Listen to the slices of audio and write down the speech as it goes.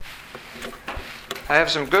I have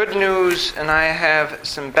some good news and I have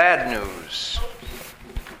some bad news.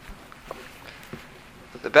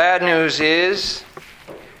 The bad news is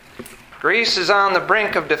Greece is on the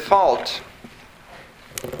brink of default.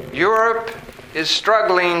 Europe is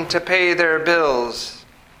struggling to pay their bills.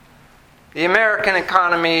 The American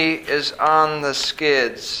economy is on the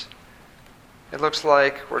skids. It looks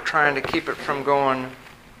like we're trying to keep it from going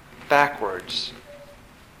backwards.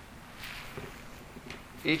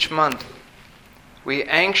 Each month, we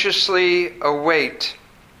anxiously await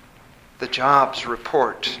the jobs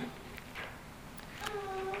report.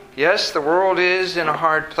 Yes, the world is in a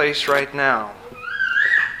hard place right now,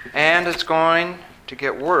 and it's going to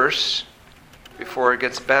get worse before it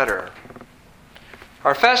gets better.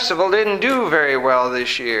 Our festival didn't do very well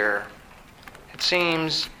this year. It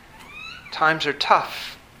seems times are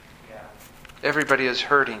tough. Everybody is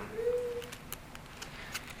hurting.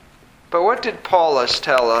 But what did Paula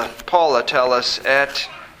tell us at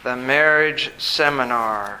the marriage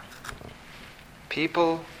seminar?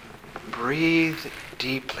 People, breathe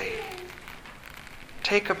deeply.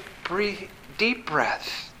 Take a deep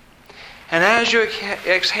breath. And as you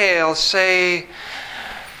exhale, say,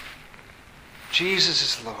 Jesus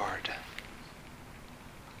is Lord.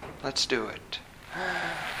 Let's do it.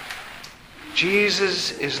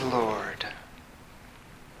 Jesus is Lord.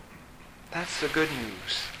 That's the good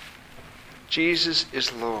news. Jesus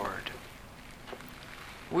is Lord.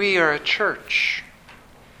 We are a church.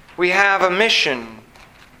 We have a mission.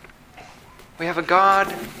 We have a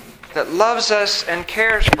God that loves us and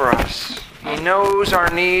cares for us. He knows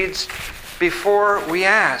our needs before we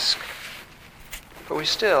ask. But we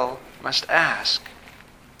still must ask.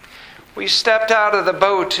 We stepped out of the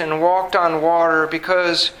boat and walked on water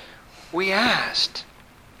because we asked.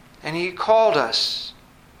 And He called us.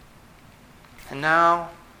 And now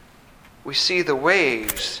we see the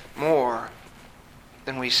waves more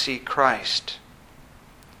than we see Christ.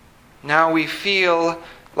 Now we feel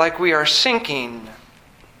like we are sinking,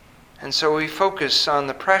 and so we focus on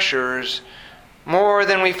the pressures more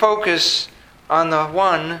than we focus on the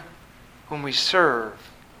one whom we serve.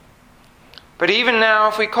 But even now,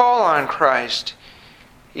 if we call on Christ,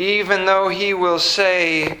 even though He will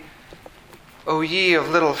say, "O ye of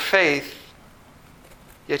little faith,"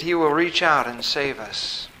 yet He will reach out and save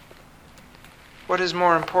us. What is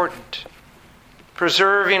more important?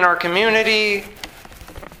 Preserving our community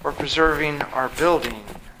or preserving our building?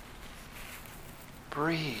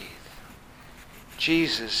 Breathe.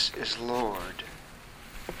 Jesus is Lord.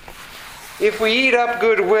 If we eat up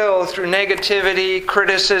goodwill through negativity,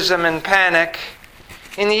 criticism, and panic,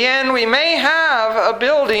 in the end we may have a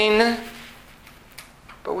building,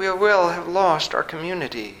 but we will have lost our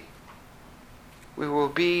community. We will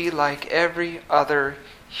be like every other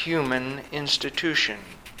human institution.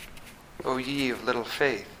 O ye of little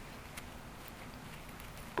faith.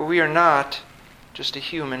 But we are not just a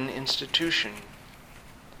human institution.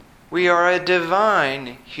 We are a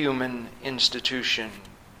divine human institution.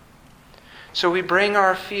 So we bring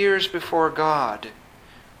our fears before God.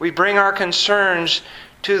 We bring our concerns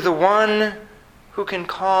to the one who can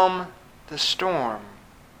calm the storm,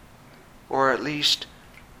 or at least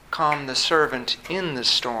calm the servant in the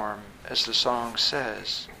storm, as the song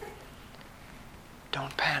says.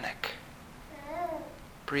 Don't panic.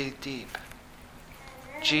 Breathe deep.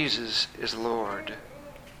 Jesus is Lord.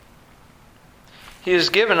 He has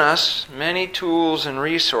given us many tools and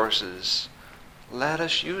resources. Let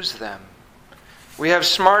us use them. We have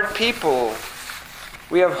smart people.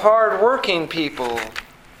 We have hard-working people.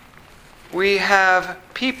 We have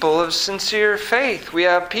people of sincere faith. We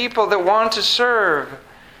have people that want to serve.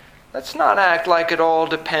 Let's not act like it all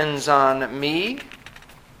depends on me.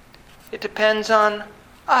 It depends on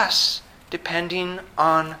us, depending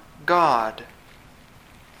on God.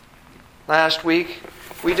 Last week,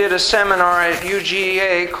 we did a seminar at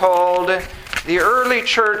UGA called The Early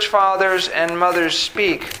Church Fathers and Mothers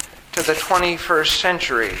Speak to the 21st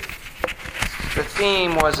Century. The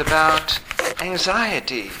theme was about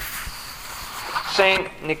anxiety. Saint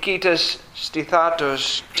Nikitas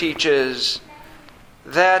Stithatos teaches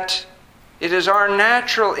that it is our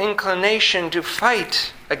natural inclination to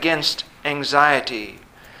fight against anxiety.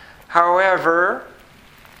 However,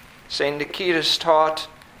 St. Nikitas taught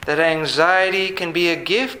that anxiety can be a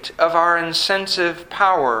gift of our incentive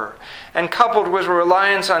power, and coupled with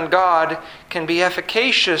reliance on God, can be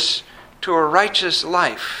efficacious to a righteous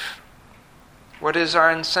life. What is our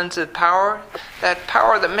incentive power? That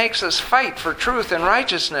power that makes us fight for truth and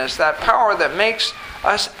righteousness, that power that makes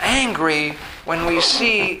us angry when we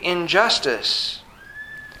see injustice.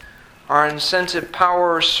 Our incentive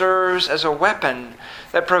power serves as a weapon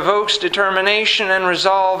that provokes determination and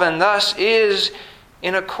resolve, and thus is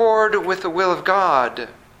in accord with the will of God.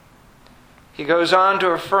 He goes on to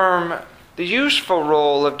affirm the useful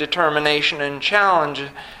role of determination and challenge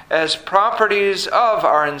as properties of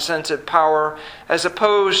our incentive power as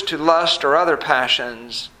opposed to lust or other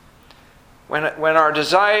passions. When our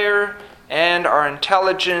desire and our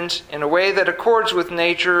intelligence, in a way that accords with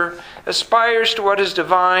nature, aspires to what is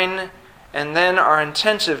divine, and then our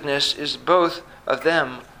intensiveness is both of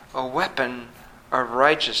them a weapon of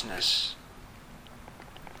righteousness.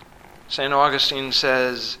 St. Augustine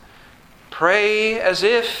says, "Pray as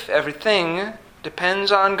if everything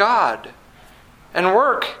depends on God, and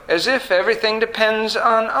work as if everything depends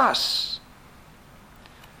on us."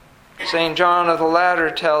 St. John of the Ladder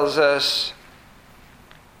tells us,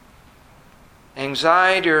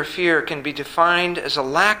 anxiety or fear can be defined as a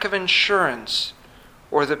lack of insurance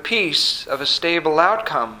or the peace of a stable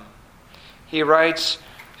outcome. He writes,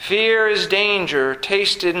 "Fear is danger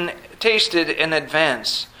tasted in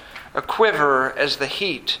advance, a quiver as the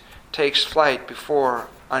heat takes flight before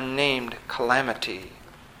unnamed calamity."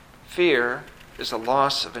 Fear is a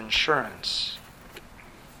loss of insurance.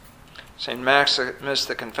 St. Maximus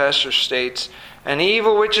the Confessor states, "An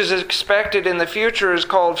evil which is expected in the future is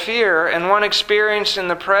called fear, and one experienced in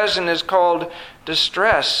the present is called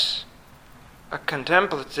distress." A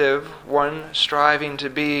contemplative, one striving to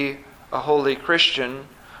be a holy Christian,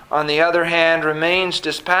 on the other hand, remains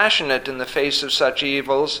dispassionate in the face of such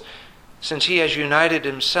evils, since he has united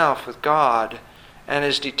himself with God and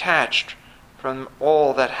is detached from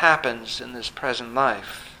all that happens in this present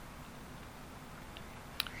life.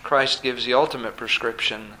 Christ gives the ultimate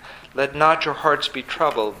prescription. "Let not your hearts be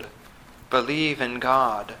troubled. Believe in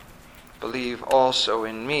God. Believe also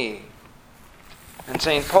in me." And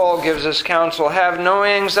St. Paul gives us counsel, "Have no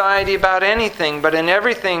anxiety about anything, but in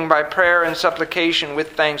everything by prayer and supplication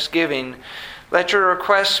with thanksgiving. Let your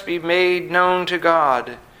requests be made known to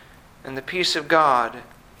God, and the peace of God,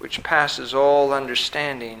 which passes all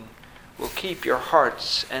understanding, will keep your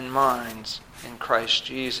hearts and minds in Christ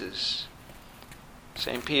Jesus."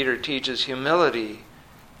 St. Peter teaches humility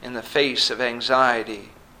in the face of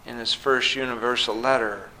anxiety in his first universal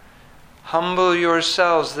letter. "Humble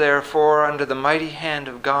yourselves, therefore, under the mighty hand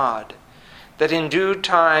of God, that in due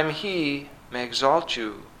time he may exalt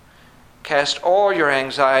you. Cast all your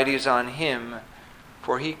anxieties on him,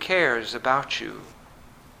 for he cares about you."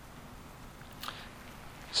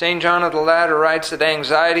 St. John of the Ladder writes that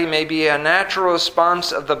anxiety may be a natural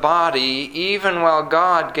response of the body, even while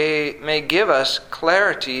God may give us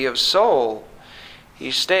clarity of soul. He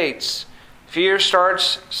states, "Fear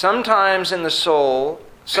starts sometimes in the soul,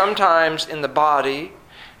 sometimes in the body,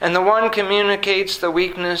 and the one communicates the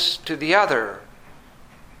weakness to the other.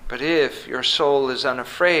 But if your soul is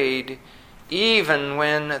unafraid, even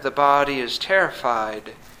when the body is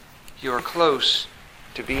terrified, you are close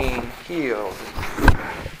to being healed."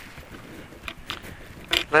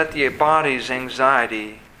 Let the body's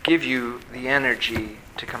anxiety give you the energy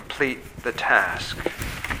to complete the task.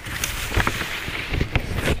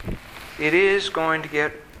 It is going to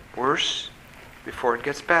get worse before it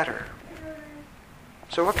gets better.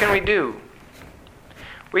 So what can we do?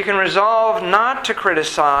 We can resolve not to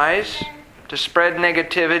criticize, to spread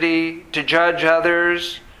negativity, to judge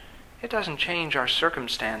others. It doesn't change our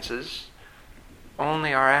circumstances,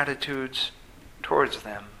 only our attitudes towards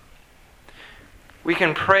them. We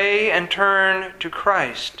can pray and turn to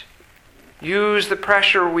Christ. Use the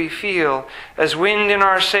pressure we feel as wind in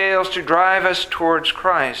our sails to drive us towards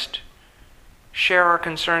Christ. Share our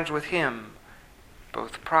concerns with Him,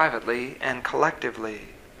 both privately and collectively.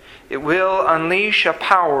 It will unleash a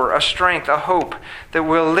power, a strength, a hope that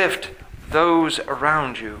will lift those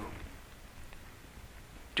around you.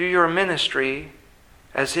 Do your ministry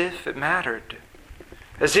as if it mattered,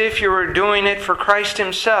 as if you were doing it for Christ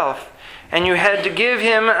Himself, and you had to give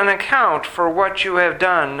Him an account for what you have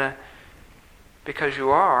done, because you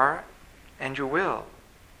are and you will.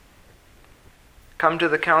 Come to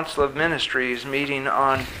the Council of Ministries meeting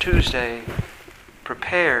on Tuesday,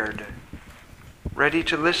 prepared, ready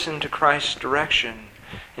to listen to Christ's direction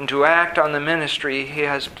and to act on the ministry He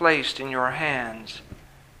has placed in your hands.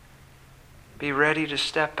 Be ready to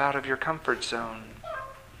step out of your comfort zone.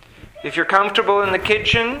 If you're comfortable in the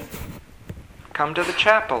kitchen, come to the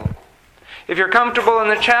chapel. If you're comfortable in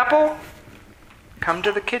the chapel, come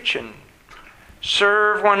to the kitchen.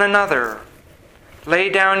 Serve one another. Lay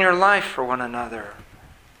down your life for one another.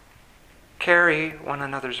 Carry one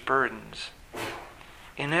another's burdens.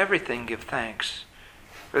 In everything give thanks,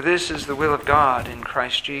 for this is the will of God in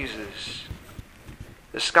Christ Jesus.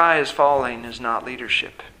 The sky is falling is not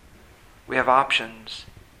leadership. We have options.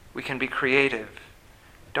 We can be creative.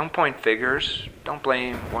 Don't point fingers. Don't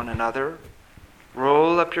blame one another.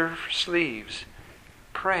 Roll up your sleeves.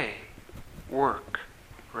 Pray. Work.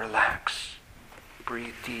 Relax.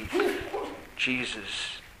 Breathe deep.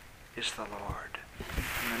 Jesus is the Lord.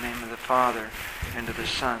 In the name of the Father, and of the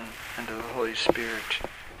Son, and of the Holy Spirit.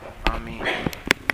 Amen.